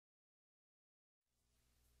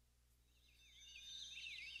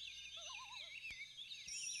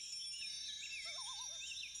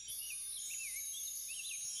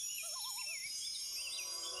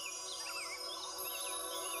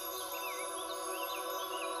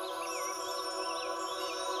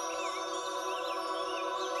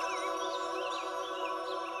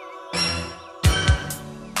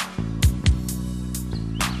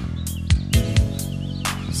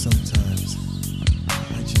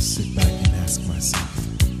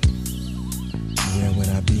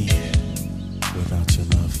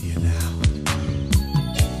here now.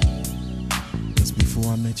 'Cause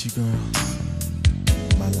before I met you, girl,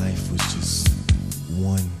 my life was just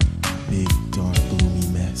one big, dark, gloomy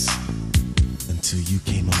mess. Until you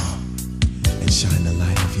came along and shined the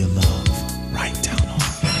light of your love right down on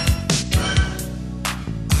me.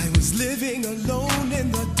 I was living alone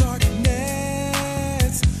in the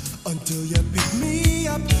darkness until you picked me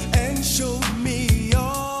up and showed me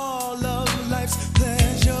all of life's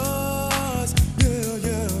pleasures. Yeah,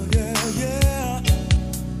 yeah, yeah, yeah.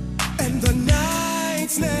 And the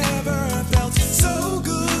nights never felt so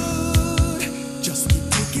good. Just keep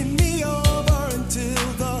taking me over until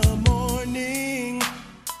the morning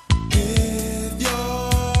with your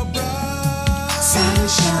bright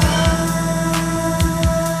sunshine,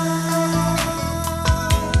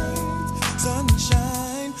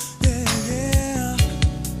 yeah, yeah.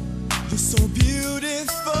 You're so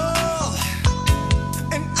beautiful,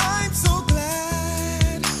 and I'm so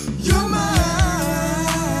glad you're mine.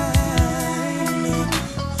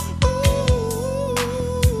 Ooh,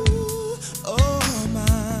 oh,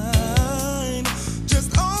 mine. Just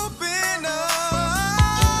open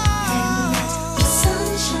up and let the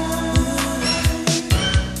sunshine.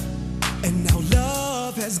 And now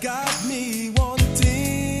love has got me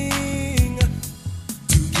wanting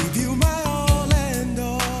to give you my all and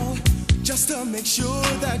all, just to make sure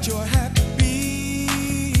that you're happy.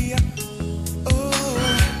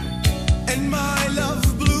 Oh, and my love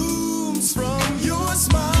blooms from your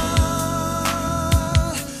smile.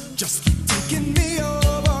 Just keep taking me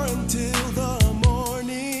over until the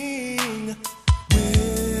morning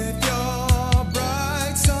with your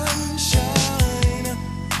bright sunshine.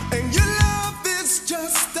 And your love is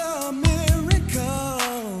just a miracle.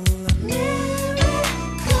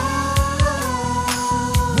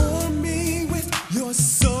 Warm me with your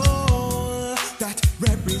soul that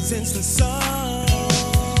represents the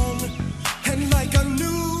sun. And like a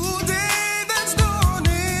new day that's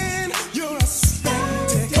dawning, you're a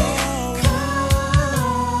spectacle.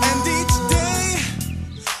 And each day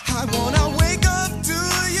I wanna wake up to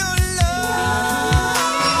your love.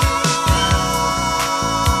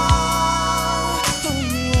 Oh,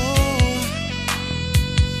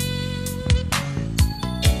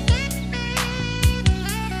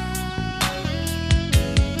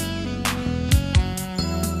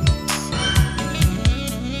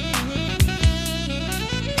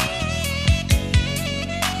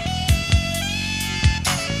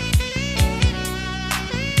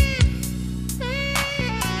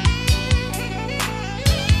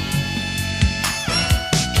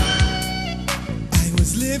 I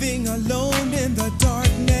was living alone